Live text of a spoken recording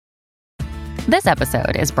This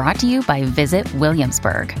episode is brought to you by Visit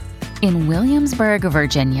Williamsburg. In Williamsburg,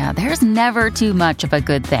 Virginia, there's never too much of a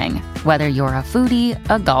good thing. Whether you're a foodie,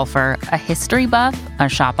 a golfer, a history buff, a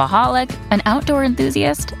shopaholic, an outdoor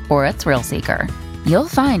enthusiast, or a thrill seeker, you'll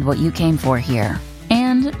find what you came for here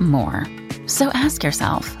and more. So ask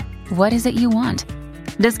yourself, what is it you want?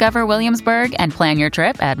 Discover Williamsburg and plan your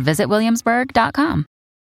trip at visitwilliamsburg.com.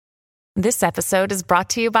 This episode is brought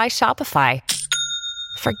to you by Shopify.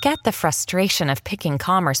 Forget the frustration of picking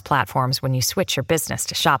commerce platforms when you switch your business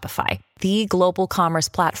to Shopify, the global commerce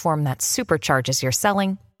platform that supercharges your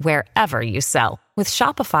selling wherever you sell. With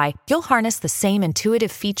Shopify, you'll harness the same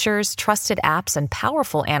intuitive features, trusted apps, and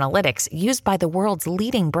powerful analytics used by the world's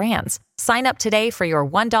leading brands. Sign up today for your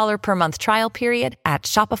 $1 per month trial period at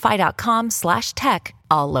shopify.com/tech,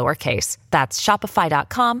 all lowercase. That's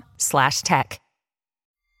shopify.com/tech.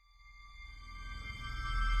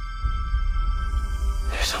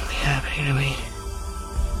 There's something happening to me.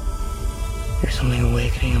 There's something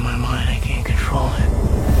awakening in my mind. I can't control it.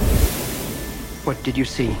 What did you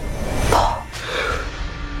see? Paul.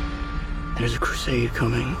 There's a crusade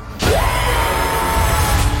coming.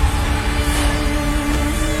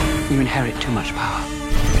 You inherit too much power.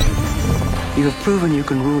 You have proven you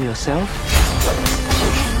can rule yourself.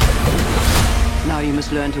 Now you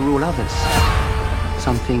must learn to rule others.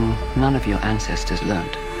 Something none of your ancestors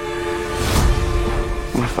learned.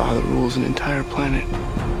 My father rules an entire planet.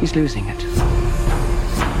 He's losing it.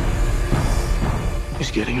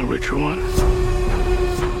 He's getting a richer one.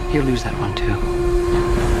 He'll lose that one too.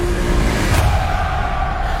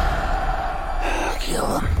 I'll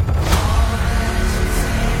kill him.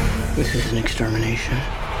 This is an extermination.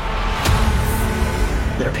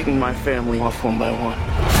 They're picking my family off one by one.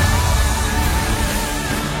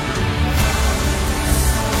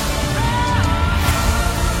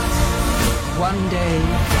 One day,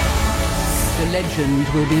 the legend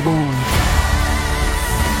will be born.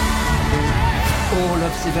 All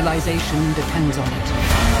of civilization depends on it.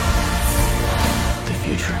 The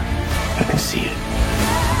future. I can see it.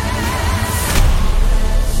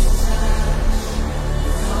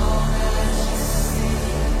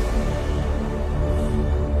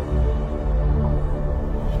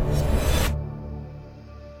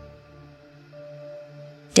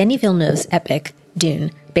 Denis Villeneuve's epic,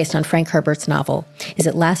 Dune, based on Frank Herbert's novel, is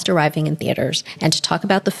at last arriving in theaters, and to talk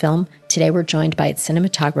about the film, today we're joined by its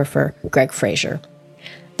cinematographer, Greig Fraser.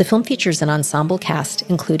 The film features an ensemble cast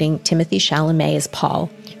including Timothée Chalamet as Paul,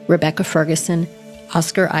 Rebecca Ferguson,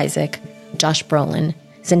 Oscar Isaac, Josh Brolin,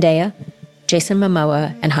 Zendaya, Jason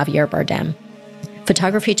Momoa, and Javier Bardem.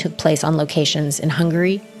 Photography took place on locations in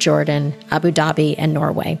Hungary, Jordan, Abu Dhabi, and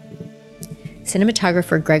Norway.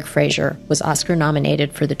 Cinematographer Greig Fraser was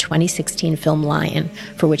Oscar-nominated for the 2016 film Lion,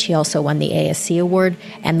 for which he also won the ASC Award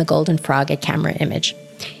and the Golden Frog at Camera Image.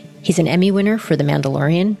 He's an Emmy winner for The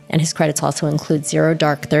Mandalorian, and his credits also include Zero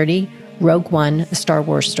Dark 30, Rogue One, A Star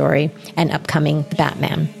Wars Story, and upcoming The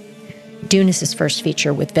Batman. Dune is his first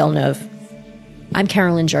feature with Villeneuve. I'm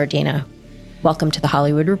Carolyn Giardina. Welcome to the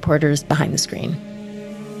Hollywood Reporter's Behind the Screen.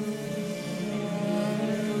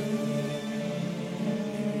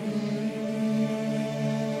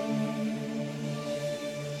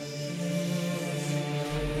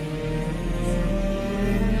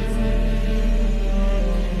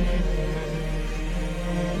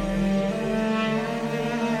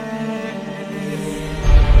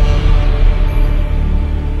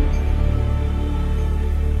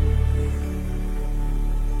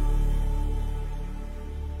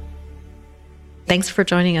 Thanks for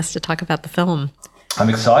joining us to talk about the film. I'm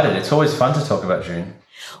excited. It's always fun to talk about Dune.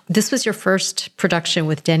 This was your first production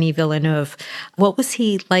with Denis Villeneuve. What was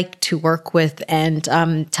he like to work with? And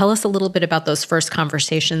tell us a little bit about those first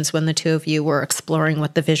conversations when the two of you were exploring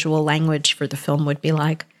what the visual language for the film would be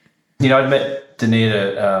like. You know, I'd met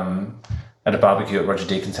Denis at a barbecue at Roger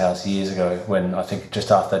Deakins' house years ago when I think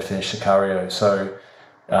just after they'd finished Sicario. So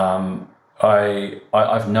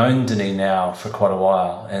I've known Denis now for quite a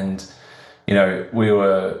while, and you know, we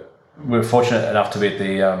were fortunate enough to be at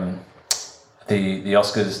the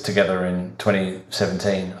Oscars together in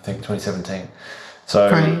 2017. I think 2017. So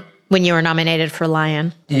right. When you were nominated for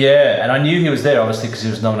Lion. Yeah, and I knew he was there obviously because he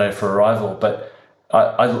was nominated for Arrival. But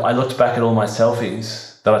I looked back at all my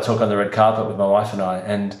selfies that I took on the red carpet with my wife and I,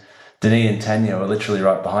 and Denis and Tanya were literally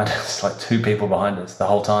right behind us, like two people behind us the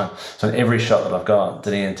whole time. So in every shot that I've got,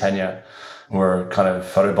 Denis and Tanya were kind of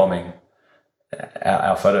photobombing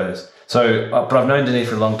our photos. So, but I've known Denis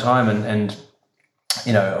for a long time, and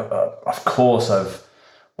you know, of course, I've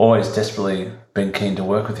always desperately been keen to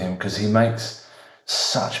work with him because he makes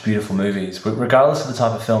such beautiful movies, regardless of the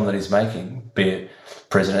type of film that he's making, be it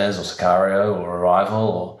Prisoners or Sicario or Arrival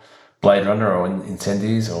or Blade Runner or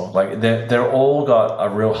Incendies, or like they're all got a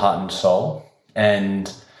real heart and soul,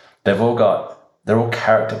 and they're all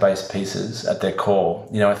character-based pieces at their core.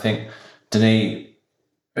 I think Denis,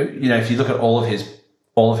 if you look at all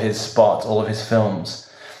of his spots, all of his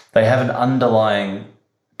films, they have an underlying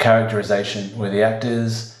characterization where the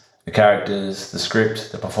actors, the characters, the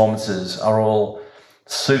script, the performances are all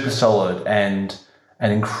super solid and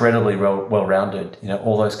incredibly well-rounded.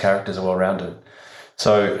 All those characters are well-rounded.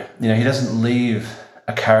 So, he doesn't leave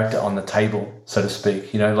a character on the table, so to speak.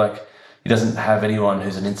 He doesn't have anyone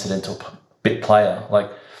who's an incidental bit player. Like,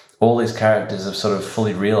 all these characters are sort of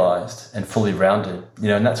fully realized and fully rounded.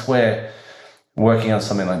 And that's where working on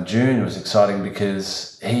something like Dune was exciting,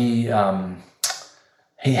 because he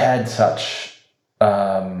had such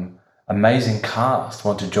amazing cast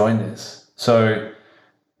want to join this. So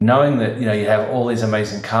knowing that, you have all these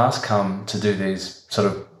amazing cast come to do these sort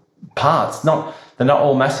of parts, they're not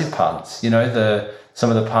all massive parts. Some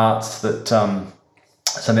of the parts that some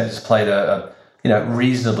actors played are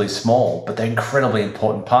reasonably small, but they're incredibly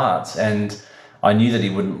important parts. And I knew that he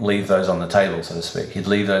wouldn't leave those on the table, so to speak. He'd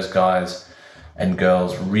leave those guys and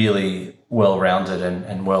girls really well-rounded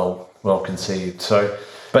and well-conceived. So,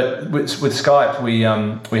 but with Skype, we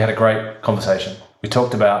had a great conversation. We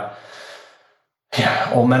talked about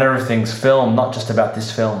all manner of things, film, not just about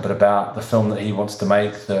this film, but about the film that he wants to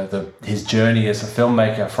make, his journey as a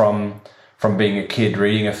filmmaker from being a kid,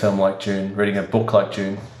 reading a film like Dune, reading a book like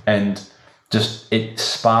Dune, and just it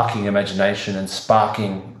sparking imagination and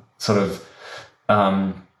sparking sort of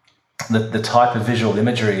the type of visual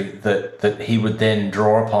imagery that he would then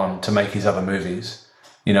draw upon to make his other movies.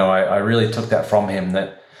 I really took that from him,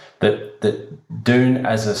 that Dune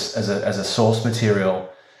as a source material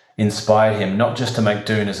inspired him not just to make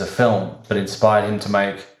Dune as a film, but inspired him to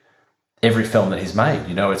make every film that he's made.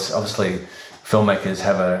 It's obviously filmmakers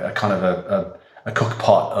have a kind of a cook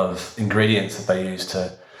pot of ingredients that they use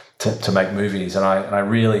to make movies, and I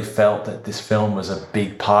really felt that this film was a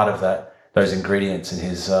big part of those ingredients in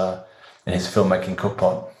his filmmaking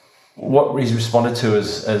cookpot. What he responded to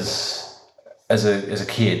as a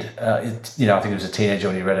kid, I think he was a teenager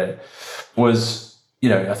when he read it, was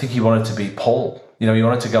I think he wanted to be Paul. He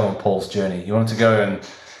wanted to go on Paul's journey. He wanted to go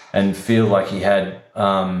and feel like he had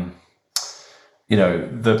the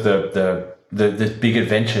big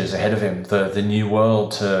adventures ahead of him, the new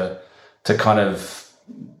world to kind of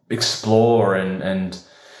explore and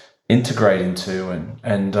integrate into,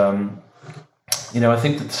 and I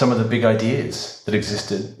think that some of the big ideas that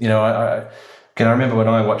existed, I remember when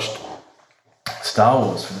I watched Star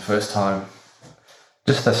Wars for the first time,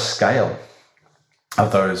 just the scale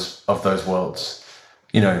of those worlds.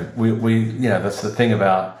 That's the thing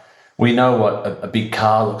about, we know what a big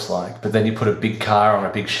car looks like, but then you put a big car on a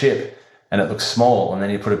big ship and it looks small, and then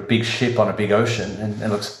you put a big ship on a big ocean and it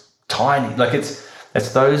looks tiny. Like it's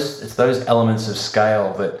those elements of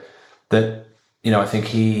scale that I think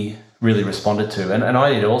he really responded to, and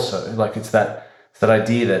I did also. Like it's that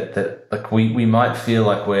idea that like we might feel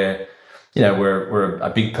like we're a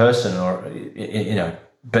big person, or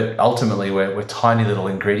but ultimately we're tiny little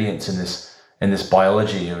ingredients in this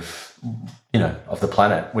biology of the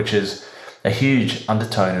planet, which is a huge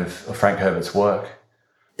undertone of Frank Herbert's work.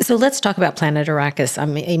 So let's talk about Planet Arrakis. I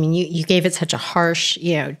mean, you gave it such a harsh,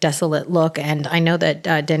 desolate look, and I know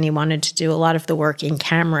that Denis wanted to do a lot of the work in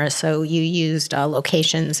camera, so you used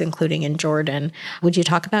locations, including in Jordan. Would you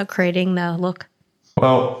talk about creating the look?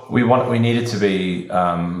 Well, we needed to be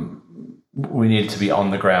on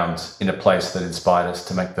the ground in a place that inspired us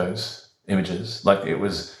to make those images. Like it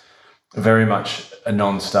was very much a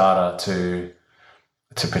non-starter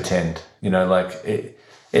to pretend.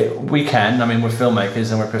 We can. I mean, we're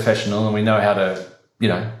filmmakers and we're professional and we know how to,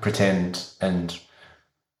 pretend.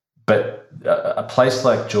 But a place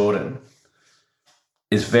like Jordan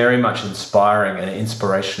is very much inspiring and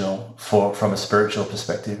inspirational from a spiritual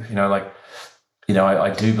perspective. I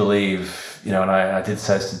do believe, and I did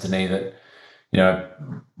say this to Denis that,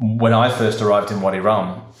 when I first arrived in Wadi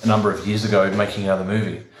Rum a number of years ago making another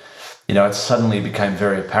movie, it suddenly became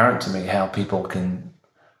very apparent to me how people can,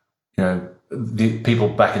 the people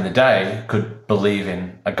back in the day could believe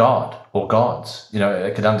in a god or gods.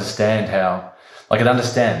 They could understand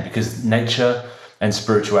because nature and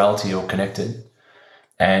spirituality are all connected.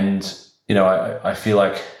 And, I feel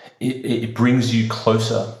like it brings you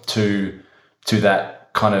closer to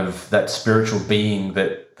that kind of, that spiritual being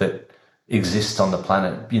that exists on the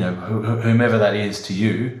planet, whomever that is to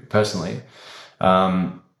you personally.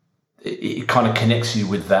 It kind of connects you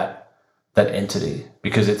with that entity,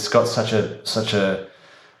 because it's got such a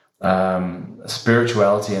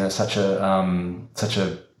spirituality and such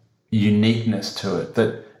a uniqueness to it that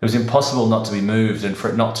it was impossible not to be moved and for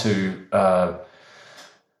it not to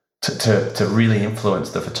really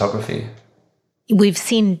influence the photography. We've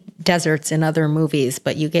seen deserts in other movies,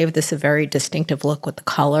 but you gave this a very distinctive look with the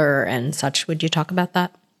color and such. Would you talk about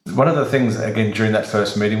that? One of the things, again, during that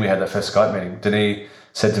first meeting we had, that first Skype meeting, Denis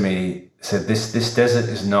said to me, this desert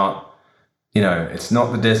is not, it's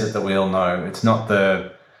not the desert that we all know. It's not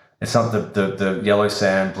the yellow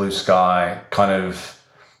sand, blue sky, kind of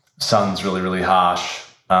sun's really, really harsh.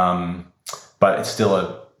 But it's still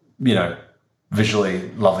a, visually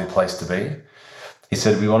lovely place to be. He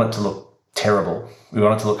said, we want it to look terrible. We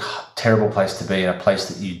want it to look terrible place to be, in a place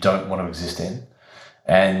that you don't want to exist in.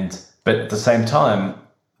 But at the same time,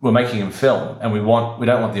 we're making a film, and we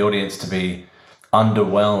don't want the audience to be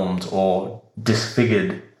underwhelmed or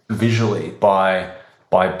disfigured visually by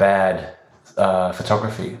bad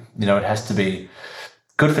photography. It has to be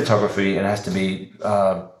good photography, and it has to be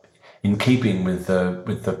in keeping with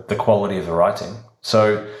the quality of the writing.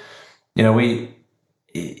 So,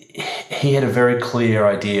 he had a very clear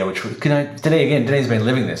idea, which was, Denis been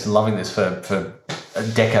living this and loving this for a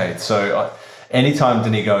decade. So anytime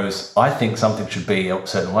Denis goes, I think something should be a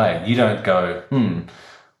certain way, you don't go, and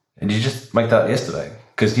you just make that yesterday,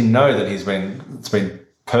 because you know that it's been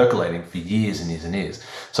percolating for years and years and years.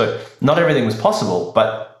 So not everything was possible,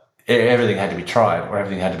 but everything had to be tried, or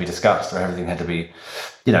everything had to be discussed, or everything had to be,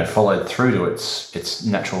 followed through to its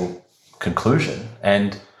natural conclusion.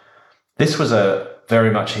 And this was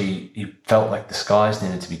very much, he felt like the skies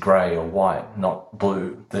needed to be grey or white, not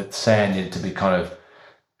blue. The sand needed to be kind of,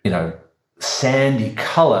 sandy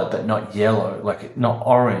colour, but not yellow, like not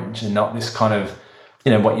orange, and not this kind of,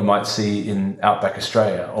 what you might see in outback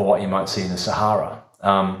Australia or what you might see in the Sahara.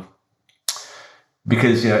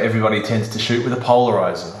 Because, everybody tends to shoot with a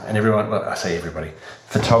polarizer, and I say everybody,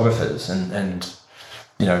 photographers and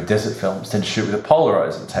desert films tend to shoot with a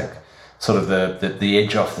polarizer, take sort of the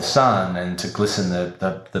edge off the sun and to glisten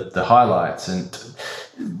the highlights, and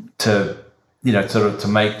to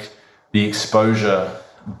make the exposure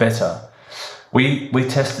better. We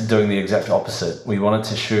tested doing the exact opposite. We wanted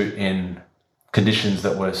to shoot in conditions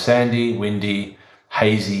that were sandy, windy,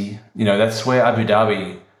 hazy. That's where Abu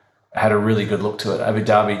Dhabi had a really good look to it. Abu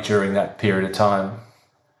Dhabi, during that period of time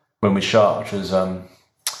when we shot, which was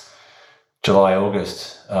July,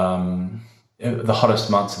 August, the hottest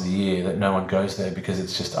months of the year, that no one goes there because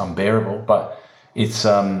it's just unbearable. But it's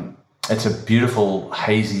a beautiful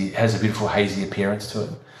hazy appearance to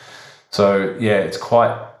it. So yeah, it's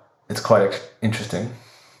quite interesting.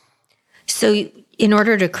 So in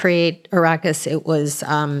order to create Arrakis, it was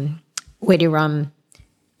Wadi Rum,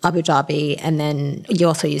 Abu Dhabi, and then you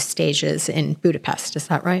also used stages in Budapest. Is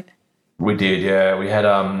that right? We did, yeah. We had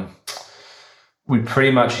we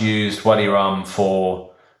pretty much used Wadi Rum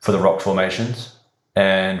for the rock formations,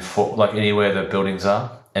 and for like anywhere the buildings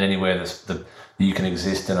are, and anywhere you can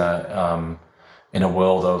exist in a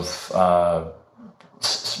world of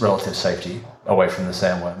relative safety away from the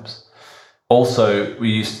sandworms. Also, we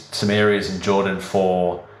used some areas in Jordan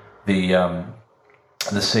for the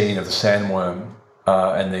scene of the sandworm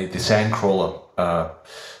and the sandcrawler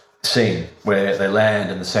scene, where they land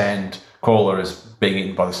and the sand crawler is being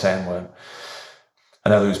eaten by the sandworm.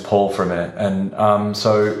 And they lose Paul for a minute. And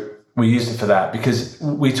so we used it for that, because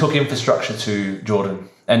we took infrastructure to Jordan.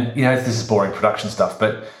 And, this is boring production stuff,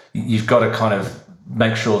 but you've got to kind of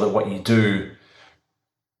make sure that what you do,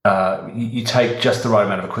 you take just the right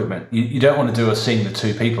amount of equipment. You don't want to do a scene with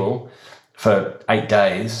 2 people for 8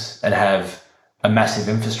 days and have a massive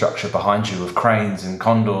infrastructure behind you of cranes and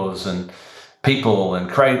condors and people and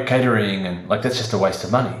catering, and that's just a waste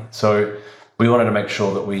of money. So we wanted to make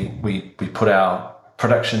sure that we put our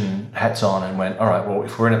production hats on and went, all right, well,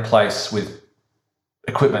 if we're in a place with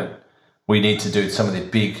equipment, we need to do some of the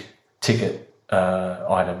big ticket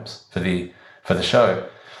items for the show.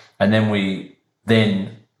 And then we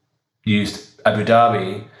used Abu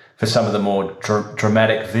Dhabi for some of the more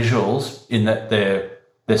dramatic visuals, in that they're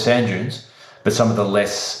sand dunes, but some of the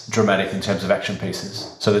less dramatic in terms of action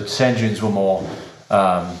pieces. So the sand dunes were more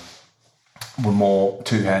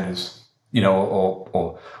two-handers,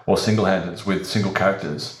 or single-handers with single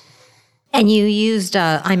characters. And you used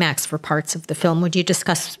IMAX for parts of the film. Would you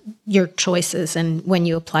discuss your choices and when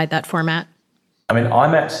you applied that format? I mean,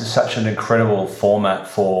 IMAX is such an incredible format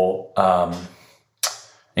for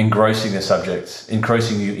engrossing the subject,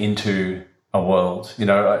 engrossing you into a world.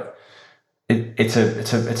 It's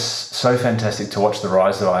so fantastic to watch the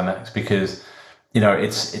rise of IMAX, because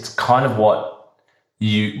it's kind of what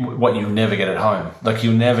what you never get at home. Like,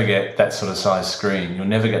 you'll never get that sort of size screen. You'll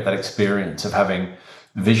never get that experience of having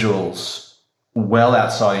visuals well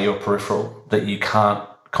outside of your peripheral that you can't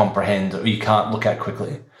comprehend or you can't look at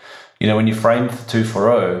quickly. You know, when you frame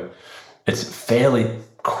 240,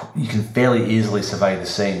 you can fairly easily survey the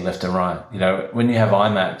scene left and right. You know, when you have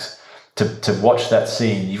IMAX, to watch that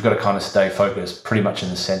scene, you've got to kind of stay focused pretty much in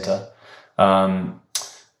the center.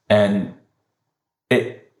 And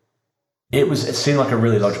it seemed like a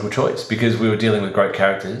really logical choice because we were dealing with great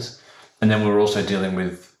characters, and then we were also dealing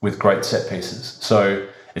with great set pieces. So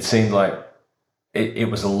it seemed like it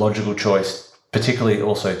was a logical choice, particularly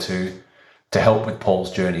also to help with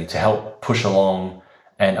Paul's journey, to help push along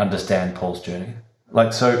and understand Paul's journey.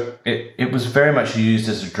 Like, so it was very much used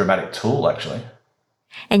as a dramatic tool, actually.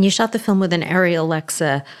 And you shot the film with an Arri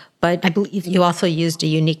Alexa, but I believe you also used a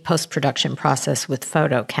unique post-production process with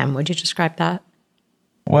PhotoChem. Would you describe that?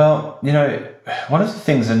 Well, you know, one of the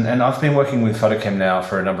things, and I've been working with PhotoChem now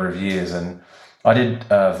for a number of years, and I did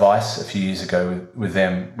Vice a few years ago with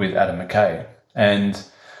them, with Adam McKay. And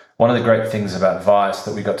one of the great things about Vice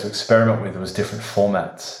that we got to experiment with was different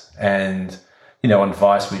formats. And, you know, on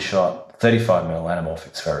Vice we shot 35mm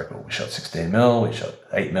anamorphic spherical, we shot 16mm, we shot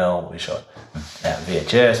 8mm, we shot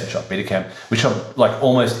VHS, we shot Betacam, we shot like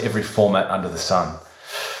almost every format under the sun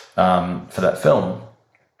for that film.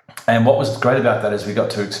 And what was great about that is we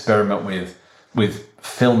got to experiment with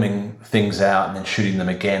filming things out and then shooting them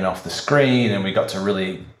again off the screen, and we got to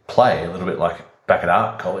really play a little bit like back at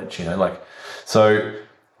art college, you know, like. So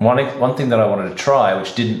one thing that I wanted to try,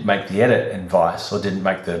 which didn't make the edit in Vice or didn't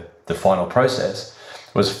make the final process,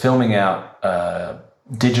 was filming out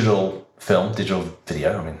digital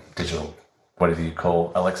video, digital, whatever you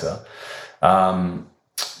call Alexa,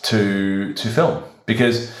 to film.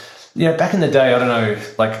 Because, you know, back in the day, I don't know,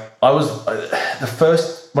 like I was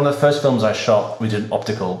one of the first films I shot, we did an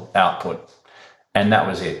optical output, and that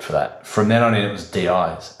was it for that. From then on in, it was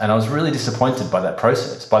DIs. And I was really disappointed by that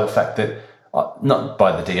process, by the fact that, not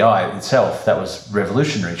by the DI itself, that was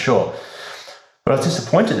revolutionary, sure. But I was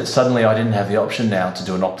disappointed that suddenly I didn't have the option now to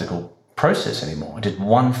do an optical process anymore. I did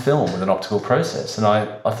one film with an optical process, and I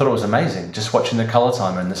thought it was amazing just watching the color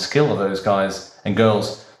timer and the skill of those guys and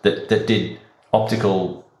girls that did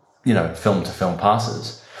optical, you know, film to film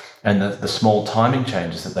passes, and the small timing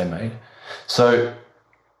changes that they made. So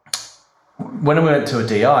when I went to a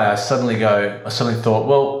DI, I suddenly thought,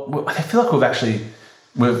 well, I feel like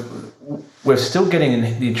we're still getting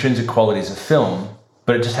the intrinsic qualities of film,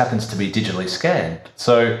 but it just happens to be digitally scanned.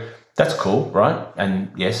 So that's cool, right?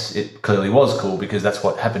 And yes, it clearly was cool because that's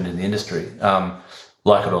what happened in the industry.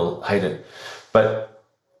 Like it or hate it. But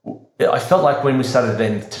I felt like when we started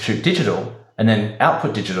then to shoot digital and then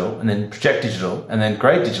output digital and then project digital and then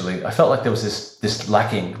grade digitally, I felt like there was this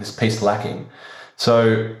piece lacking.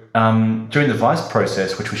 So during the Vice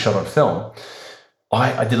process, which we shot on film,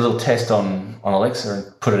 I did a little test on Alexa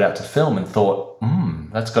and put it out to film and thought,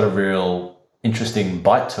 that's got a real interesting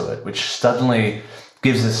bite to it, which suddenly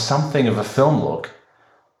gives us something of a film look,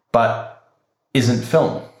 but isn't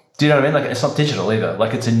film. Do you know what I mean? Like, it's not digital either.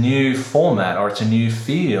 Like, it's a new format or it's a new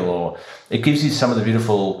feel, or it gives you some of the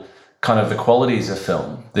beautiful kind of the qualities of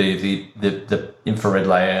film, the infrared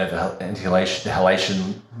layer, the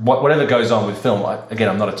halation, whatever goes on with film. Again,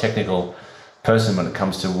 I'm not a technical person when it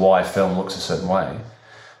comes to why film looks a certain way.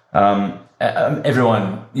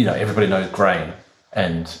 Everybody knows grain.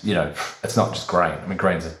 And, you know, it's not just grain. I mean,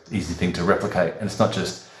 grain's an easy thing to replicate. And it's not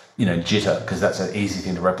just, you know, jitter, because that's an easy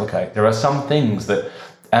thing to replicate. There are some things that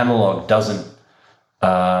analog doesn't,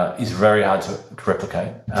 is very hard to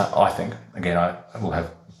replicate, I think. Again, I will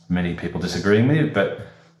have many people disagreeing with you, but,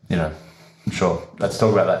 you know, sure, let's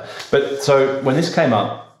talk about that. But so when this came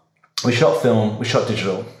up, we shot film, we shot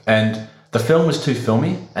digital, and the film was too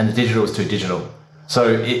filmy and the digital was too digital.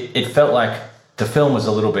 So it felt like the film was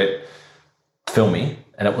a little bit filmy,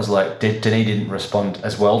 and it was like Denis didn't respond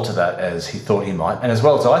as well to that as he thought he might, and as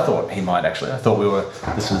well as I thought he might. Actually, I thought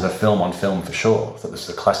this was a film on film for sure. I thought this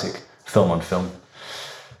was a classic film on film.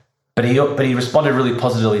 But he responded really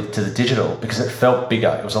positively to the digital because it felt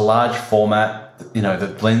bigger. It was a large format. You know,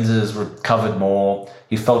 the lenses were covered more.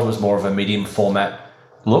 He felt it was more of a medium format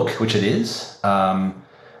look, which it is, and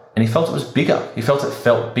he felt it was bigger. He felt it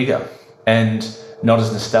felt bigger and not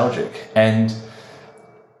as nostalgic.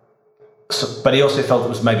 But he also felt it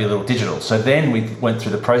was maybe a little digital. So then we went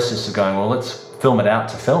through the process of going, well, let's film it out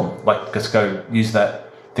to film. Like, let's go use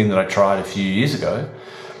that thing that I tried a few years ago.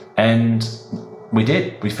 And we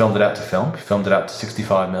did. We filmed it out to film. We filmed it out to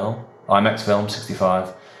 65mm, IMAX film,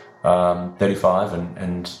 65, 35,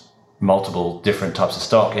 and multiple different types of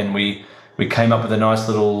stock. And we came up with a nice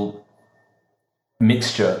little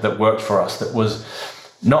mixture that worked for us, that was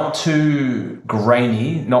not too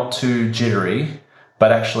grainy, not too jittery,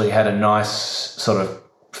 but actually had a nice sort of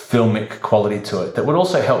filmic quality to it that would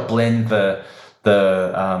also help blend the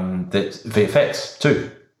VFX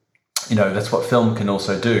too. You know, that's what film can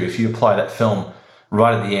also do. If you apply that film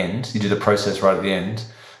right at the end, you do the process right at the end,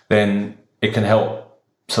 then it can help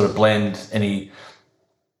sort of blend any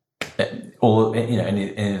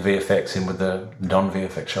VFX in with the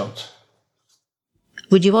non-VFX shots.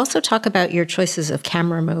 Would you also talk about your choices of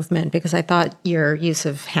camera movement? Because I thought your use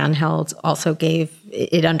of handhelds also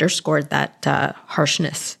underscored that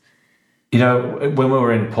harshness. You know, when we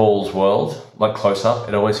were in Paul's world, like close up,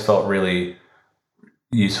 it always felt really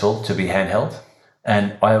useful to be handheld.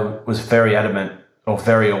 And I was very adamant or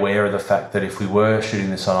very aware of the fact that if we were shooting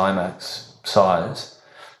this on IMAX size,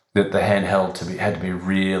 that the handheld had to be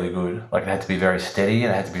really good. Like, it had to be very steady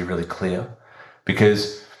and it had to be really clear,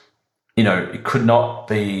 because, you know, it could not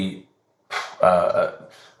be a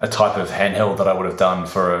type of handheld that I would have done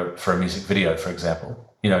for a music video, for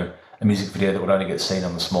example. You know, a music video that would only get seen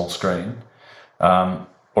on the small screen, or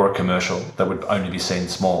a commercial that would only be seen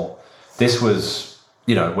small. This was,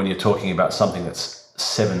 you know, when you're talking about something that's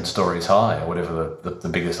 7 stories high or whatever the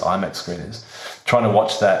biggest IMAX screen is, trying to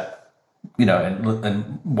watch that, you know,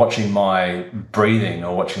 and watching my breathing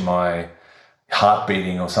or watching my heart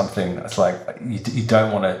beating or something, it's like you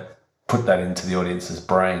don't want to put that into the audience's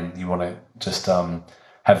brain. You want to just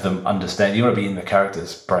have them understand. You want to be in the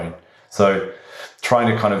character's brain. So trying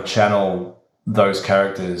to kind of channel those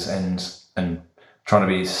characters and trying to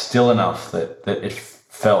be still enough that it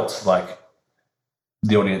felt like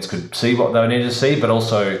the audience could see what they needed to see, but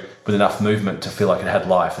also with enough movement to feel like it had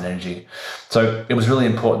life and energy. So it was really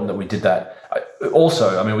important that we did that.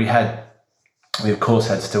 Also, I mean, we of course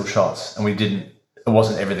had still shots, and it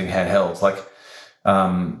wasn't everything handheld,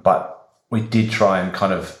 but we did try and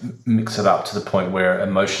kind of mix it up to the point where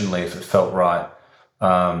emotionally, if it felt right,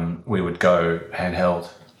 we would go handheld.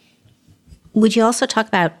 Would you also talk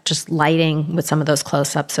about just lighting with some of those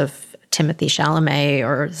close-ups of Timothée Chalamet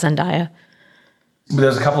or Zendaya?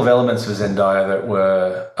 There's a couple of elements of Zendaya that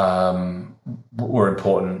were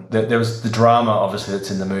important. There was the drama, obviously,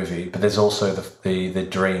 that's in the movie, but there's also the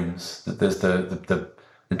dreams. There's the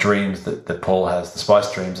dreams that Paul has, the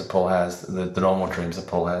spice dreams that Paul has, the normal dreams that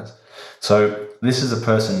Paul has. So this is a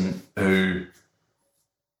person who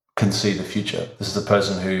can see the future. This is a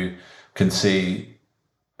person who can see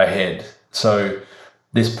ahead. So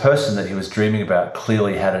this person that he was dreaming about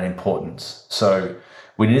clearly had an importance. So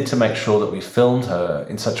we needed to make sure that we filmed her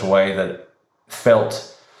in such a way that it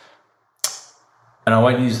felt, and I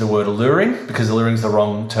won't use the word alluring because alluring is the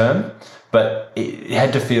wrong term, but it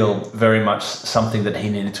had to feel very much something that he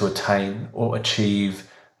needed to attain or achieve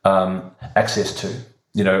access to,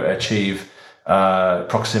 you know, achieve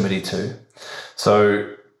proximity to.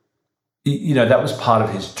 So, you know, that was part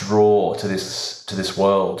of his draw to this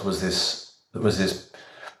world, was this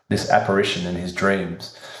apparition in his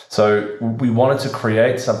dreams. So we wanted to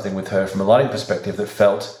create something with her from a lighting perspective that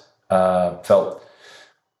felt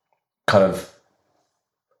kind of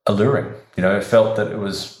alluring. You know, it felt that it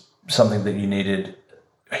was something that he needed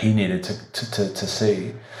to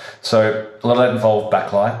see. So a lot of that involved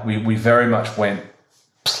backlight. We very much went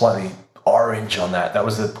slightly orange on that. That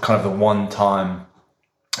was the kind of the one time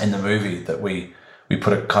in the movie that we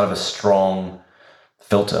put a kind of a strong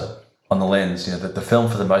filter on the lens. You know, that the film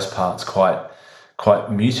for the most part is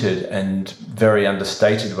quite muted and very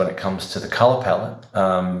understated when it comes to the color palette.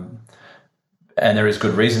 And there is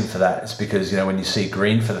good reason for that. It's because, you know, when you see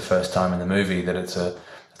green for the first time in the movie, that it's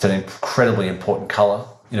an incredibly important color.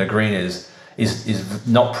 You know, green is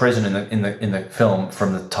not present in the film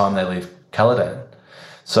from the time they leave Caladan.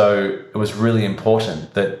 So it was really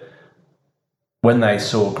important that when they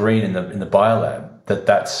saw green in the biolab,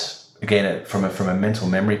 that's again from a mental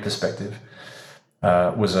memory perspective,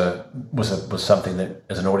 was something that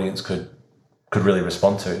as an audience could really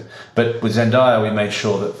respond to. But with Zendaya, we made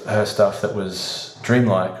sure that her stuff that was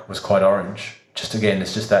dreamlike was quite orange. Just again,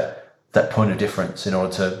 it's just that point of difference in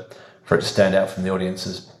order for it to stand out from the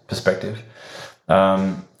audience's perspective.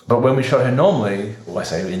 But when we shot her normally, or I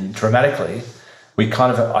say dramatically, I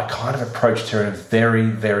kind of approached her in a very,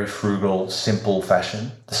 very frugal, simple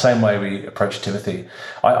fashion, the same way we approached Timothy.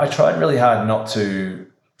 I tried really hard not to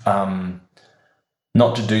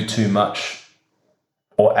do too much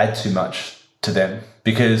or add too much to them,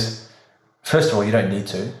 because first of all, you don't need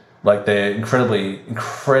to. Like, they're incredibly,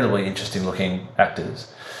 incredibly interesting looking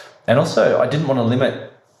actors. And also, I didn't want to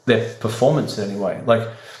limit their performance in any way. Like,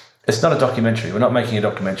 it's not a documentary. We're not making a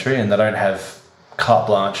documentary, and they don't have carte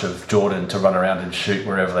blanche of Jordan to run around and shoot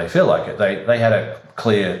wherever they feel like it. They had a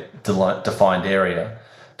clear, defined area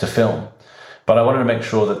to film. But I wanted to make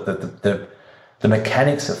sure that the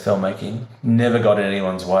mechanics of filmmaking never got in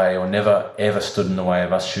anyone's way or never ever stood in the way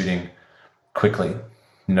of us shooting quickly.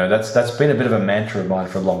 That's been a bit of a mantra of mine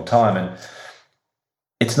for a long time, and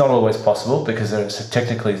it's not always possible because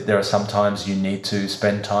there are some times you need to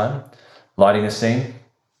spend time lighting a scene.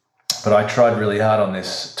 But I tried really hard on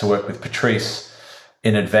this to work with Patrice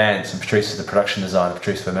in advance, and Patrice is the production designer,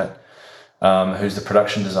 Patrice Vermette, who's the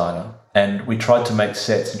production designer. And we tried to make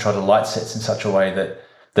sets and try to light sets in such a way that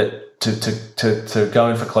to go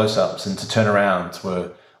in for close-ups and to turn around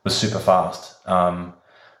was super fast.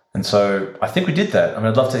 And so I think we did that. I mean,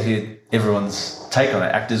 I'd love to hear everyone's take on it,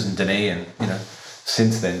 actors and Denis, and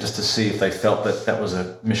since then, just to see if they felt that was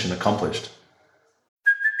a mission accomplished.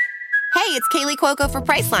 Hey, it's Kaylee Cuoco for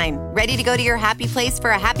Priceline. Ready to go to your happy place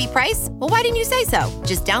for a happy price? Well, why didn't you say so?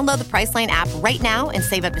 Just download the Priceline app right now and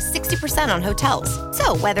save up to 60% on hotels.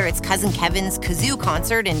 So whether it's Cousin Kevin's Kazoo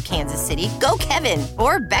Concert in Kansas City, go Kevin,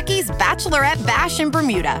 or Becky's Bachelorette Bash in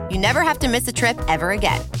Bermuda, you never have to miss a trip ever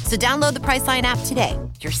again. So download the Priceline app today.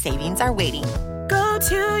 Your savings are waiting. Go to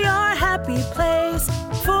your happy place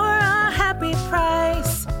for a happy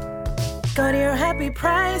price. Go to your happy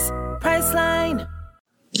price, Priceline.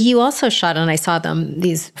 You also shot, and I saw them,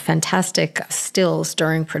 these fantastic stills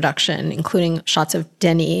during production, including shots of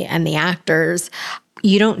Denis and the actors.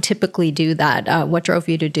 You don't typically do that. What drove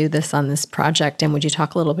you to do this on this project, and would you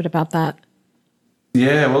talk a little bit about that?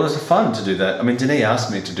 Yeah, well, it was fun to do that. I mean, Denis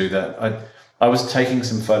asked me to do that. I was taking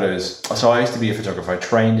some photos. So I used to be a photographer. I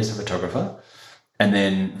trained as a photographer. And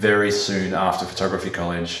then very soon after photography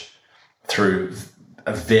college, through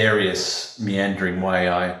a various meandering way,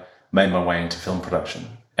 I made my way into film production.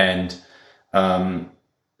 And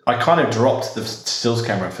I kind of dropped the stills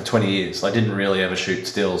camera for 20 years. I didn't really ever shoot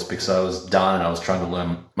stills because I was done and I was trying to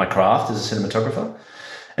learn my craft as a cinematographer.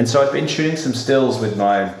 And so I've been shooting some stills with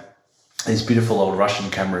these beautiful old Russian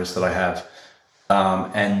cameras that I have.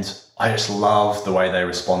 And I just love the way they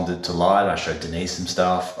responded to light. I showed Denis some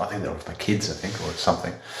stuff. I think they were with my kids, or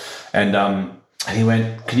something. And he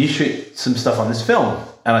went, "Can you shoot some stuff on this film?"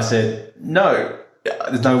 And I said, "No.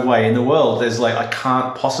 There's no way in the world. I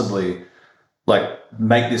can't possibly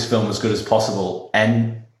make this film as good as possible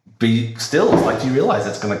and be still. Do you realize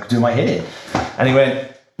that's going to do my head in?" And he went,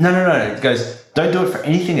 No. He goes, "Don't do it for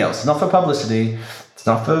anything else. It's not for publicity. It's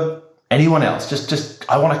not for anyone else. Just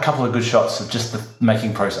I want a couple of good shots of just the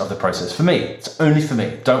making process of the process for me. It's only for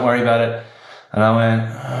me. Don't worry about it." And I went,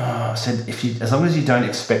 I said, as long as you don't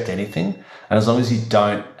expect anything, and as long as you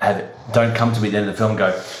don't come to me at the end of the film and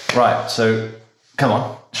go, "Right, so come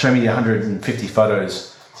on, show me the 150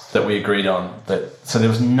 photos that we agreed on." So there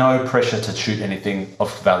was no pressure to shoot anything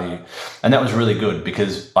of value. And that was really good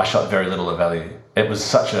because I shot very little of value. It was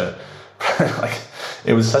such an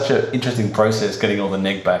interesting process getting all the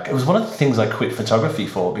neg back. It was one of the things I quit photography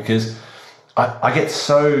for because I get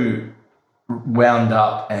so wound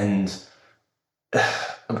up and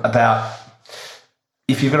about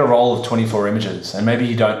if you've got a roll of 24 images and maybe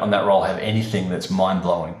you don't on that roll have anything that's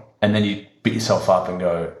mind-blowing, and then you beat yourself up and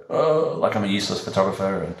go, "Oh, I'm a useless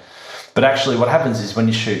photographer." But actually what happens is when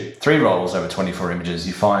you shoot 3 rolls over 24 images,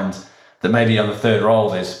 you find that maybe on the third roll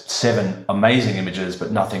there's 7 amazing images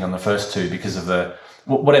but nothing on the first 2 because of the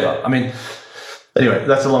whatever. I mean, anyway,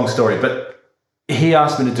 that's a long story. But he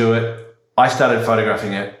asked me to do it. I started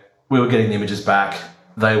photographing it. We were getting the images back.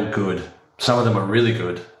 They were good. Some of them were really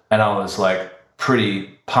good. And I was pretty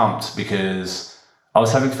pumped because I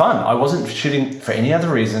was having fun. I wasn't shooting for any other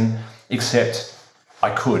reason except I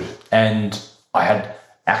could. And I had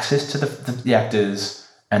access to the actors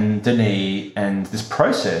and Denis and this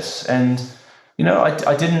process. And,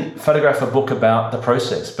 I didn't photograph a book about the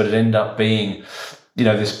process, but it ended up being,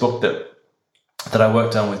 this book that I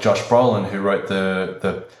worked on with Josh Brolin, who wrote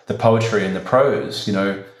the poetry and the prose.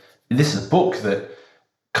 This is a book that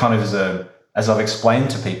kind of is as I've explained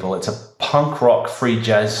to people, it's a punk rock, free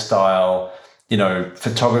jazz style,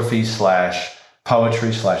 photography /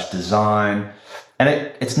 poetry / design. And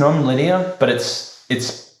it's non-linear, but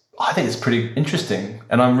I think it's pretty interesting.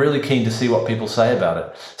 And I'm really keen to see what people say about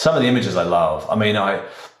it. Some of the images I love. I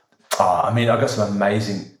got some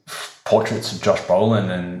amazing portraits of Josh Brolin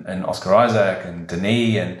and Oscar Isaac and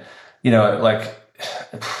Denis. And,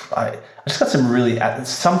 I just got some really,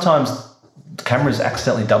 sometimes cameras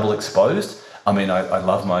accidentally double exposed. I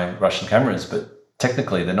love my Russian cameras, but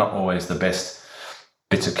technically they're not always the best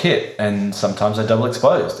bits of kit, and sometimes they're double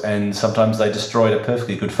exposed, and sometimes they destroyed a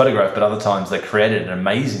perfectly good photograph, but other times they created an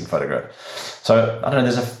amazing photograph. So I don't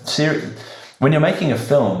know, there's a series. When you're making a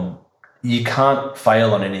film, you can't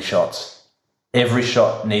fail on any shots. Every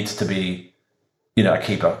shot needs to be, a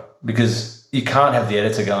keeper, because you can't have the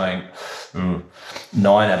editor going,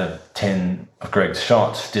 9 out of 10 of Greig's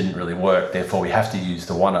shots didn't really work, therefore we have to use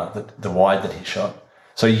the wide that he shot.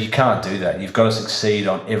 So you can't do that. You've got to succeed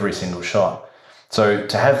on every single shot. So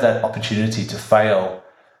to have that opportunity to fail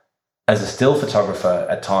as a still photographer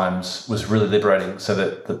at times was really liberating, so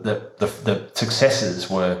that the successes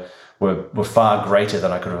were far greater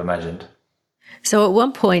than I could have imagined. So at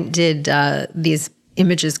one point, did these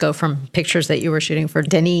images go from pictures that you were shooting for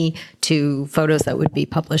Denis to photos that would be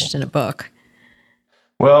published in a book?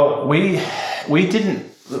 Well, we didn't.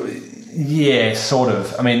 Yeah, sort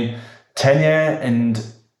of. I mean, Tanya,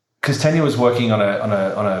 because Tanya was working on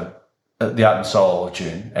the Art and Soul of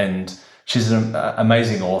Dune, and she's an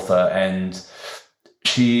amazing author, and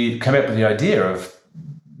she came up with the idea of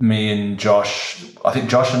me and Josh. I think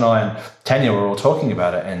Josh and I and Tanya were all talking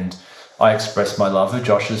about it, and I expressed my love of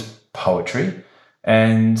Josh's poetry,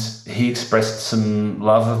 and he expressed some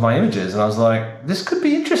love of my images, and I was like, this could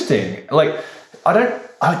be interesting. Like, I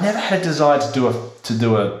never had a desire to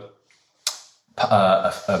do a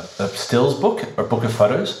stills book or a book of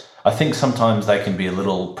photos. I think sometimes they can be a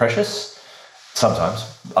little precious. Sometimes,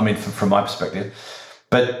 I mean, from my perspective,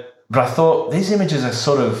 but I thought these images are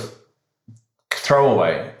sort of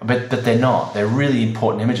throwaway, but they're not. They're really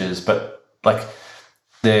important images, but like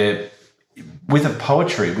they're with a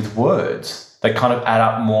poetry, with words, they kind of add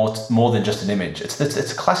up more than just an image. It's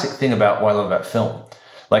a classic thing about what I love about film.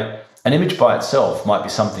 Like, an image by itself might be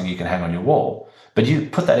something you can hang on your wall, but you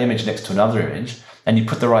put that image next to another image and you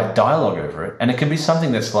put the right dialogue over it, and it can be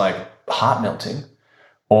something that's like heart-melting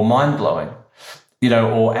or mind-blowing,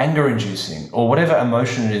 or anger-inducing, or whatever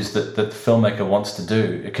emotion it is that the filmmaker wants to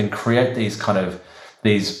do. It can create these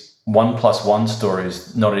 1+1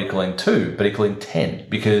 stories not equaling 2, but equaling 10,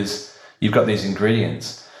 because you've got these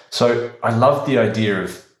ingredients. So I love the idea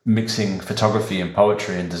of mixing photography and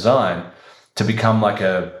poetry and design to become like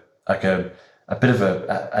a bit of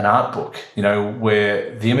an art book,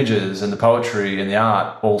 where the images and the poetry and the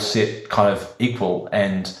art all sit kind of equal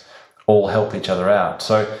and all help each other out.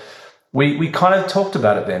 So we kind of talked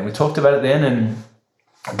about it then. And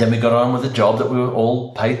then we got on with the job that we were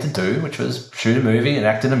all paid to do, which was shoot a movie and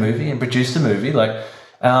act in a movie and produce a movie.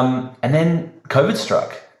 And then COVID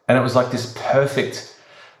struck, and it was like this perfect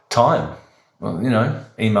time. Well,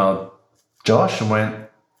 emailed Josh and went,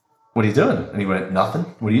 "What are you doing?" And he went, "Nothing."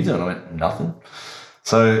 "What are you doing?" I went, "Nothing."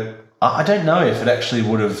 So I don't know if it actually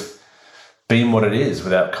would have been what it is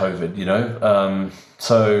without COVID,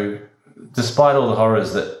 So despite all the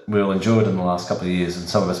horrors that we all endured in the last couple of years, and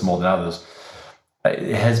some of us more than others,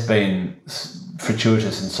 it has been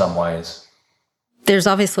fortuitous in some ways. There's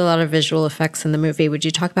obviously a lot of visual effects in the movie. Would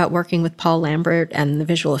you talk about working with Paul Lambert and the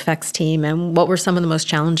visual effects team, and what were some of the most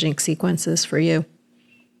challenging sequences for you?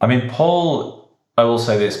 I mean, Paul, I will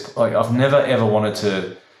say this, I've never ever wanted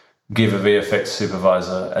to give a VFX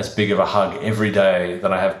supervisor as big of a hug every day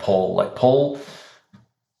that I have Paul. Paul,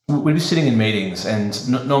 we'd be sitting in meetings, and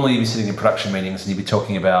normally you'd be sitting in production meetings and you'd be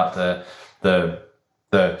talking about the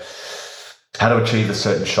how to achieve a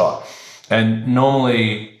certain shot. And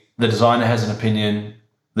normally the designer has an opinion,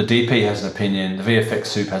 the DP has an opinion, the VFX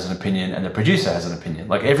soup has an opinion, and the producer has an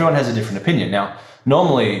opinion. Everyone has a different opinion. Now,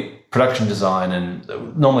 normally production design,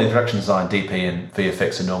 DP and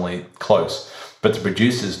VFX are normally close, but the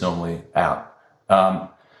producer's normally out.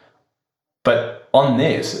 But on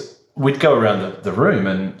this, we'd go around the room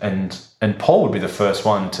and Paul would be the first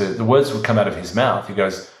one the words would come out of his mouth. He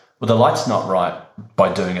goes, "Well, the light's not right by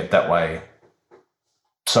doing it that way,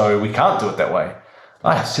 so we can't do it that way."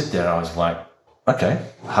 I sit there and I was like, okay,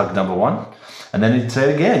 hug number 1. And then he'd say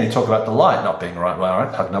it again. He'd talk about the light not being right. Well, all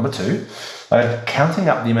right, hug number 2. Counting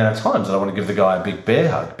up the amount of times that I want to give the guy a big bear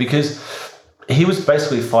hug, because he was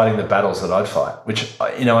basically fighting the battles that I'd fight, which,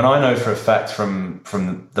 and I know for a fact from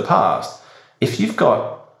the past, if you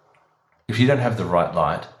don't have the right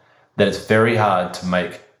light, then it's very hard to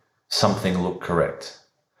make something look correct.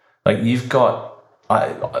 I've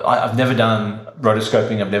never done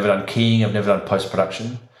rotoscoping, I've never done keying, I've never done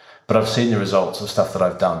post-production, but I've seen the results of stuff that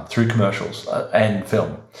I've done through commercials and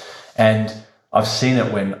film. And I've seen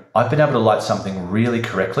it when I've been able to light something really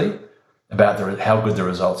correctly about how good the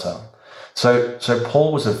results are. So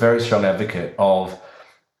Paul was a very strong advocate of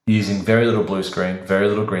using very little blue screen, very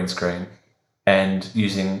little green screen, and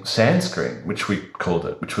using sand screen, which we called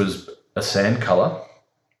it, which was a sand color.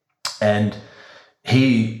 And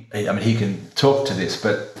he can talk to this,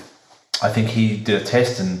 but I think he did a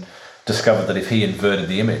test and discovered that if he inverted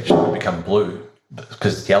the image, it would become blue,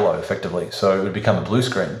 because it's yellow effectively. So it would become a blue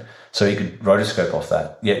screen. so he could rotoscope off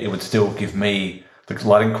that. Yet it would still give me the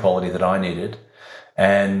lighting quality that I needed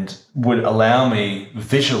and would allow me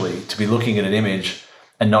visually to be looking at an image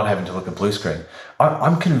and not having to look at blue screen.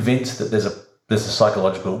 I'm convinced that there's a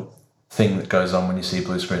psychological thing that goes on when you see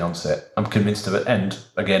blue screen on set. I'm convinced of it. And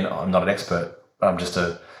again, I'm not an expert. I'm just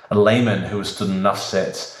a layman who has stood in enough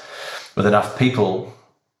sets with enough people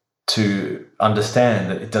to understand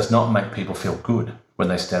that it does not make people feel good when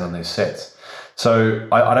they stand on these sets. So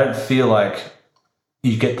I don't feel like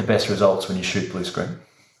you get the best results when you shoot blue screen.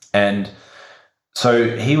 And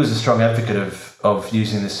so he was a strong advocate of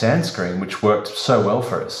using the sand screen, which worked so well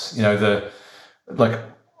for us. You know,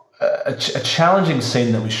 a challenging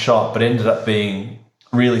scene that we shot, but ended up being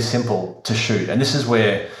really simple to shoot. And this is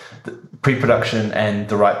where the pre-production and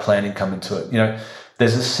the right planning come into it. You know,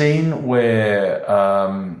 there's a scene where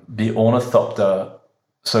the ornithopter,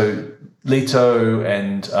 so Leto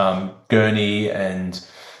and Gurney and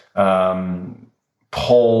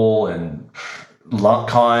Paul and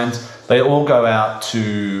Kind, they all go out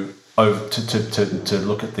to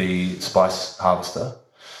look at the spice harvester.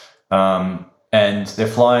 And they're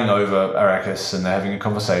flying over Arrakis and they're having a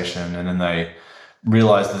conversation, and then they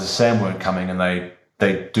realize there's a sandworm coming, and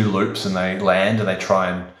they do loops and they land and they try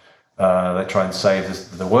and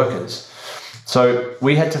save the workers. So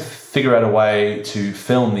we had to figure out a way to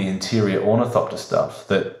film the interior ornithopter stuff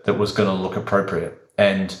that was going to look appropriate.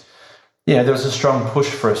 And yeah, there was a strong push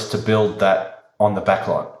for us to build that on the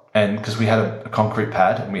backlot. And because we had a concrete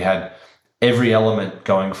pad and we had every element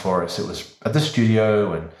going for us. It was at the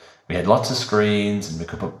studio and we had lots of screens and we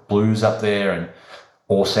could put blues up there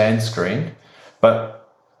or sand screen. But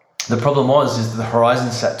the problem is that the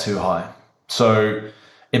horizon sat too high. So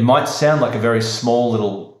it might sound like a very small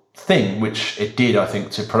little thing, which it did, I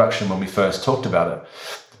think, to production when we first talked about it.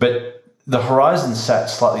 But the horizon sat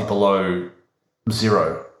slightly below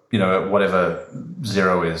zero, you know, whatever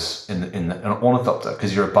zero is in an ornithopter,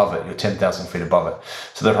 because you're above it, you're 10,000 feet above it.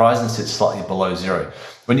 So the horizon sits slightly below zero.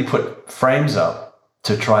 When you put frames up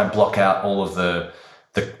to try and block out all of the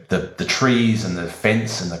trees and the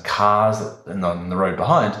fence and the cars and on the road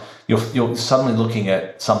behind, you're suddenly looking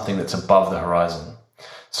at something that's above the horizon.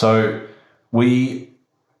 So we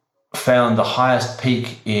found the highest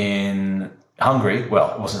peak in Hungary.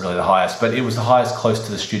 Well, it wasn't really the highest, but it was the highest close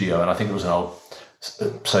to the studio, and I think it was an old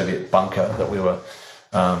Soviet bunker that we were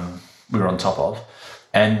on top of.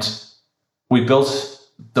 And we built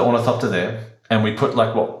the ornithopter there, and we put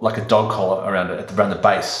like a dog collar around it around the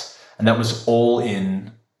base, and that was all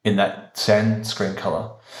in that sand screen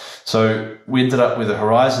color. So we ended up with a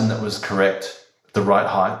horizon that was correct, the right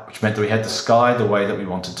height, which meant that we had the sky the way that we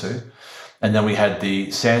wanted to, and then we had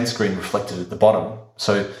the sand screen reflected at the bottom.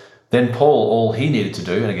 So then Paul, all he needed to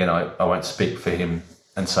do, and again, I won't speak for him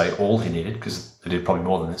and say all he needed, because they did probably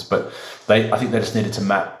more than this, but I think they just needed to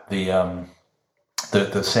map the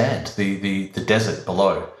sand, the desert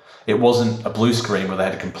below. It wasn't a blue screen where they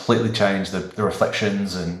had to completely change the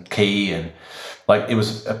reflections and key, and it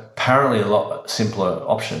was apparently a lot simpler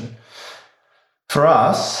option. For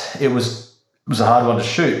us, it was a hard one to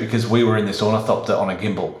shoot because we were in this ornithopter on a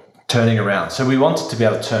gimbal, turning around. So we wanted to be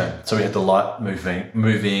able to turn. So we had the light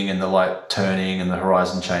moving and the light turning and the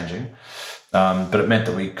horizon changing. But it meant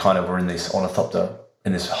that we kind of were in this ornithopter,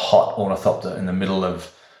 in this hot ornithopter in the middle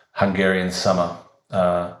of Hungarian summer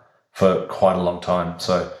for quite a long time.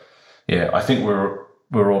 So yeah, I think we're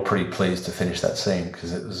all pretty pleased to finish that scene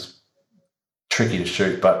because it was tricky to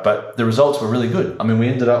shoot, but the results were really good. I mean, we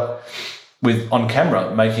ended up with, on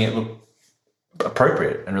camera, making it look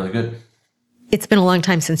appropriate and really good. It's been a long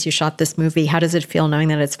time since you shot this movie. How does it feel knowing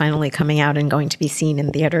that it's finally coming out and going to be seen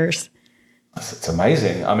in theaters? It's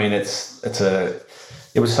amazing. I mean, it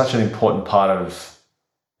was such an important part of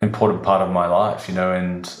my life, you know,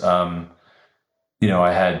 and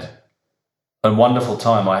I had a wonderful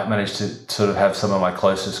time. I managed to sort of have some of my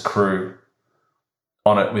closest crew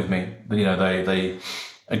on it with me. You know, they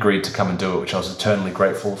agreed to come and do it, which I was eternally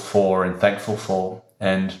grateful for and thankful for.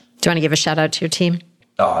 And do you want to give a shout out to your team?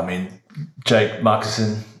 Oh, I mean, Jake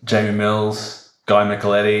Markison, Jamie Mills, Guy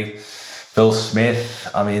Micheletti, Phil Smith.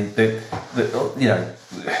 I mean,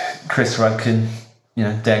 Chris Rudkin,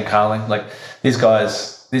 Dan Carling. These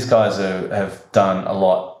guys have done a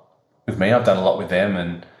lot with me. I've done a lot with them,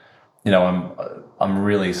 and I'm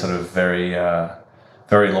really sort of very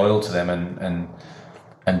very loyal to them,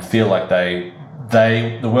 and feel like the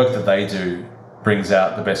work that they do brings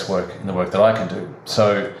out the best work in the work that I can do.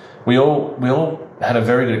 So we all had a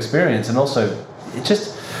very good experience, and also it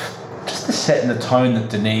just the set and the tone that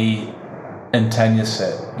Denis and Tanya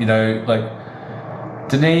set.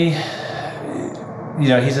 Denis,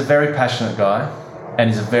 he's a very passionate guy. and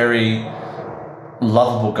he's a very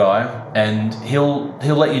lovable guy, and he'll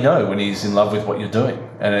let you know when he's in love with what you're doing,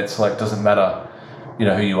 and it's like, doesn't matter, you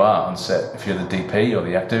know, who you are on set, if you're the DP or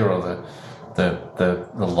the actor or the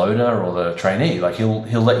loader or the trainee, like he'll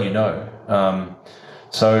let you know.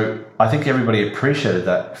 So I think everybody appreciated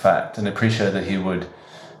that fact and appreciated that he would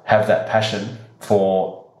have that passion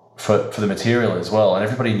for the material as well, and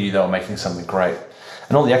everybody knew they were making something great.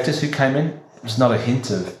 And all the actors who came in, there was not a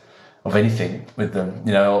hint of anything with them.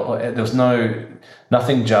 You know, there was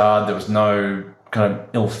nothing jarred. There was no kind of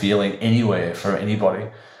ill feeling anywhere for anybody.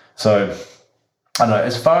 So I don't know.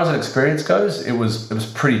 As far as an experience goes, it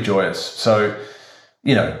was pretty joyous. So,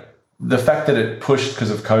 you know, the fact that it pushed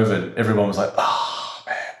because of COVID, everyone was like, oh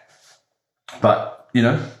man. But you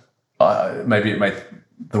know, maybe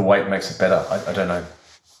the weight makes it better. I don't know.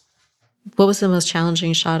 What was the most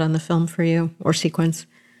challenging shot on the film for you, or sequence?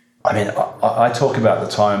 I mean, I talk about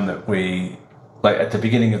the time that we, like at the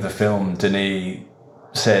beginning of the film, Denis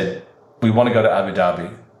said, we want to go to Abu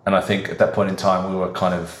Dhabi. And I think at that point in time, we were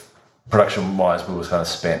kind of, production-wise, we were kind of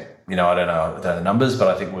spent. You know, I don't know the numbers, but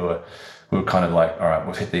I think we were kind of like, all right,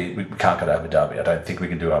 we can't go to Abu Dhabi. I don't think we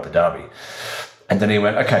can do Abu Dhabi. And then he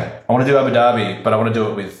went, okay, I want to do Abu Dhabi, but I want to do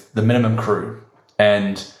it with the minimum crew.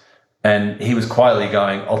 And he was quietly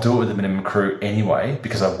going, I'll do it with the minimum crew anyway,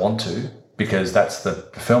 because I want to, because that's the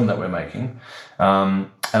film that we're making. And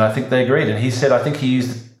I think they agreed. And he said, I think he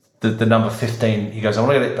used the number 15. He goes, I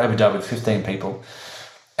want to go to Abu Dhabi with 15 people.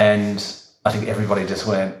 And I think everybody just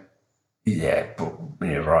went, yeah,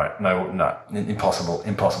 right. No, impossible.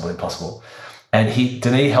 And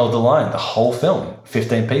Denis held the line the whole film,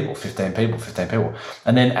 15 people.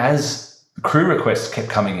 And then as crew requests kept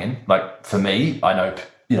coming in, like for me, I know,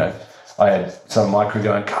 you know, I had some of my crew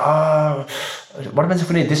going, what happens if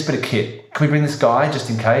we need this bit of kit? Can we bring this guy just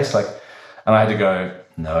in case? Like, and I had to go,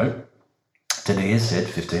 no, Denis said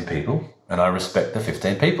 15 people, and I respect the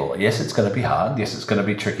 15 people. Yes, it's going to be hard. Yes, it's going to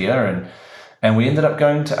be trickier. And we ended up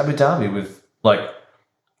going to Abu Dhabi with like,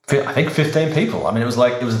 I think 15 people. I mean, it was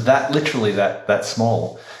that literally that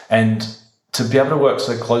small. And to be able to work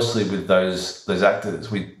so closely with those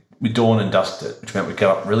actors, we dawn and dusked it, which meant we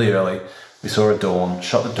got up really early. We saw a dawn,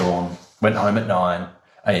 shot the dawn, went home at 9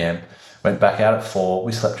 a.m., went back out at 4.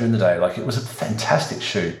 We slept during the day. Like, it was a fantastic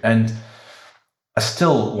shoot. And I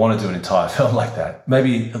still want to do an entire film like that.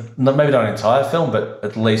 Maybe not an entire film, but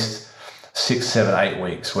at least 6, 7, 8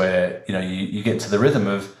 weeks where, you know, you get into the rhythm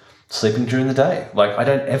of sleeping during the day. Like, I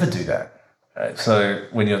don't ever do that. So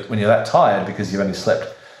when you're that tired because you've only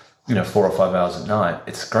slept, you know, 4 or 5 hours at night,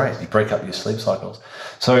 it's great. You break up your sleep cycles.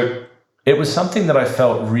 So it was something that I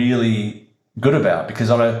felt really good about, because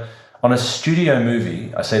on a studio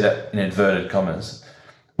movie, I say that in inverted commas,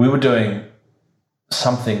 we were doing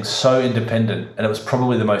something so independent, and it was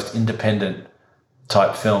probably the most independent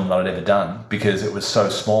type film that I'd ever done, because it was so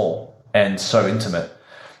small and so intimate,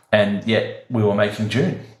 and yet we were making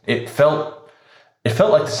Dune. It felt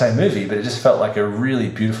like the same movie, but it just felt like a really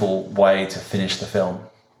beautiful way to finish the film.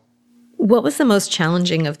 What was the most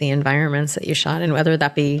challenging of the environments that you shot in, whether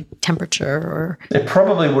that be temperature or... It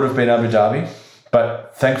probably would have been Abu Dhabi,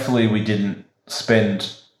 but thankfully we didn't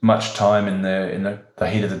spend much time in the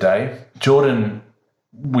heat of the day. Jordan,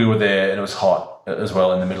 we were there and it was hot as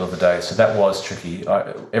well in the middle of the day, so that was tricky.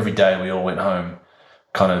 Every day we all went home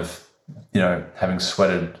kind of, you know, having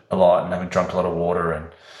sweated a lot and having drunk a lot of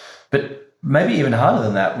water. But maybe even harder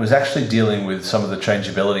than that was actually dealing with some of the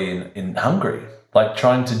changeability in Hungary, like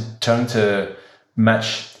trying to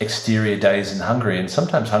match exterior days in Hungary. And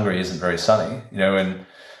sometimes Hungary isn't very sunny, you know, and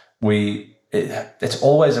it's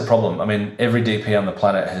always a problem. I mean, every DP on the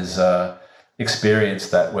planet has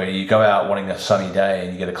experienced that, where you go out wanting a sunny day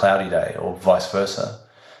and you get a cloudy day, or vice versa.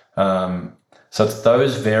 So it's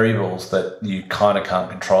those variables that you kind of can't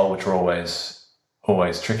control, which are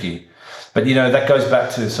always tricky. But, you know, that goes back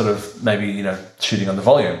to sort of maybe, you know, shooting on the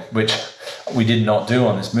volume, which we did not do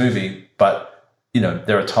on this movie. But, you know,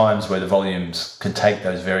 there are times where the volumes can take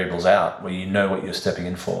those variables out, where you know what you're stepping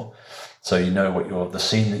in for. So you know what the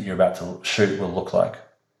scene that you're about to shoot will look like.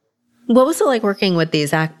 What was it like working with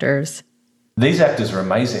these actors? These actors are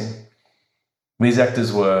amazing. These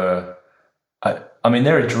actors were, I mean,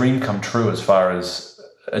 they're a dream come true as far as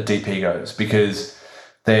a DP goes, because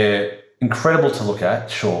they're incredible to look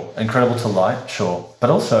at, sure. Incredible to light, sure.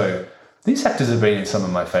 But also, these actors have been in some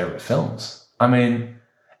of my favourite films. I mean,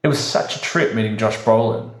 it was such a trip meeting Josh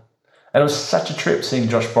Brolin. And it was such a trip seeing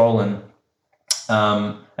Josh Brolin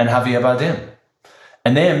and Javier Bardem.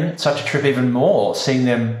 And then such a trip even more seeing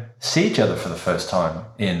them see each other for the first time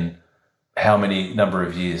in how many number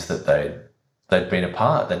of years that they'd been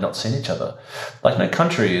apart, they'd not seen each other. Like No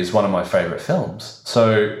Country is one of my favourite films.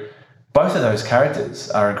 So both of those characters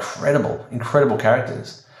are incredible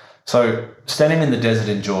characters. So standing in the desert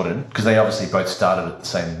in Jordan, because they obviously both started at the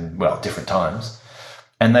same, different times,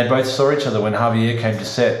 and they both saw each other when Javier came to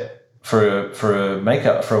set for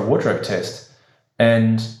a wardrobe test,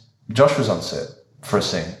 and Josh was on set for a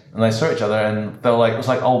scene, and they saw each other, and they were like, it was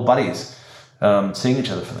like old buddies seeing each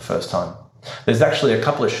other for the first time. There's actually a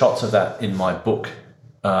couple of shots of that in my book,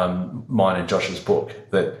 mine and Josh's book,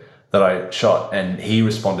 that I shot, and he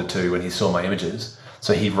responded to when he saw my images.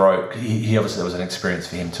 So he wrote, he obviously, that was an experience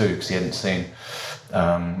for him too, because he hadn't seen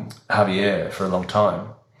Javier for a long time.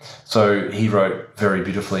 So he wrote very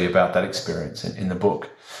beautifully about that experience in the book.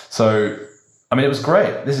 So, I mean, it was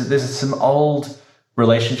great. There's some old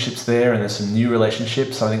relationships there, and there's some new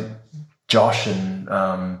relationships. I think Josh and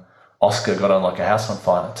Oscar got on like a house on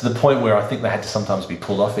fire, to the point where I think they had to sometimes be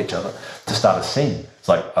pulled off each other to start a scene. It's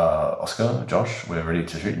like, Oscar, Josh, we're ready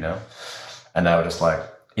to shoot now. And they were just like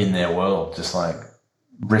in their world, just like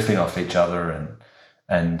riffing off each other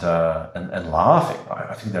and laughing.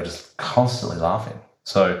 I think they're just constantly laughing.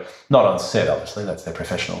 So not on set, obviously, that's their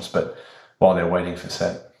professionals, but while they're waiting for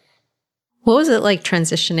set. What was it like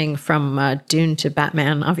transitioning from Dune to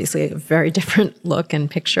Batman? Obviously a very different look and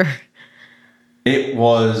picture. It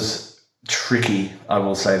was tricky, I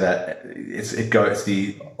will say that. It's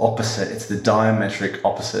the opposite. It's the diametric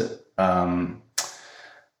opposite. I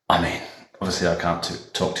mean, obviously I can't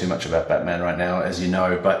talk too much about Batman right now, as you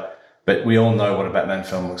know, but we all know what a Batman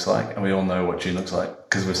film looks like, and we all know what Dune looks like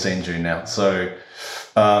because we've seen Dune now. So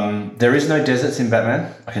there is no deserts in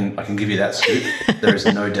Batman. I can give you that scoop. There is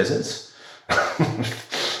no deserts.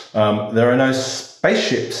 There are no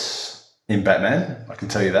spaceships in Batman. I can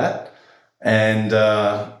tell you that. And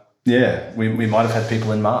we might have had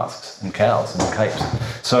people in masks and cowls and capes.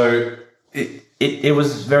 So it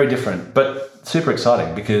was very different, but super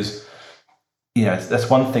exciting because, you know, that's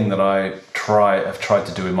one thing that I've tried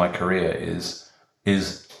to do in my career is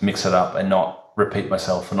mix it up and not repeat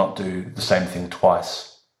myself or not do the same thing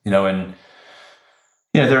twice, you know. And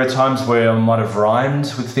you know, there are times where I might have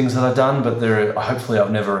rhymed with things that I've done, but hopefully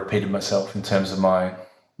I've never repeated myself in terms of my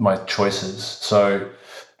choices. So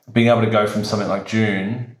being able to go from something like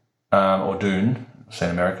Dune or Dune, say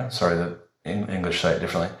in America, sorry, the English say it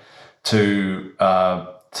differently, to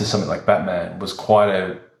something like Batman was quite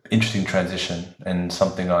a interesting transition, and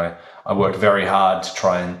something I worked very hard to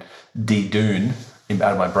try and de-Dune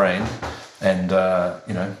out of my brain, and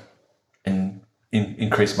you know,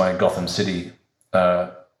 increase my Gotham City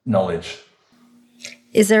knowledge.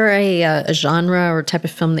 Is there a genre or type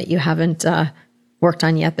of film that you haven't worked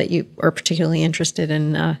on yet that you are particularly interested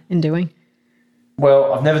in doing?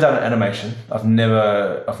 Well, I've never done an animation. I've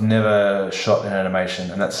never shot an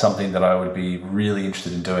animation, and that's something that I would be really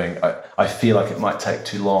interested in doing. I feel like it might take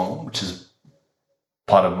too long, which is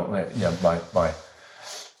part of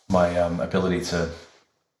my ability to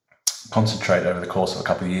concentrate over the course of a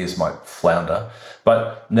couple of years might flounder.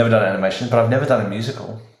 But never done an animation, but I've never done a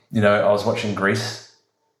musical. You know, I was watching Grease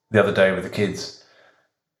the other day with the kids,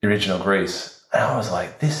 the original Grease, and I was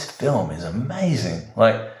like, this film is amazing.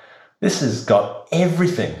 Like, this has got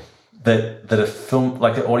everything that a film,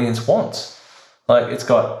 like an audience wants. Like, it's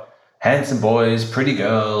got handsome boys, pretty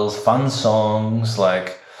girls, fun songs,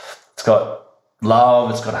 like, it's got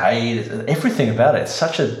love, it's got hate, everything about it. It's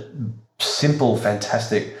such a simple,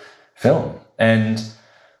 fantastic film. And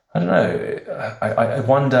I don't know, I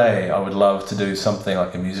one day I would love to do something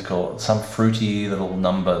like a musical, some fruity little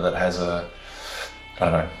number that has I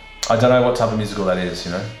don't know what type of musical that is,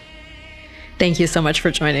 you know. Thank you so much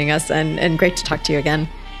for joining us, and great to talk to you again.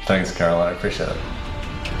 Thanks, Caroline. I appreciate it.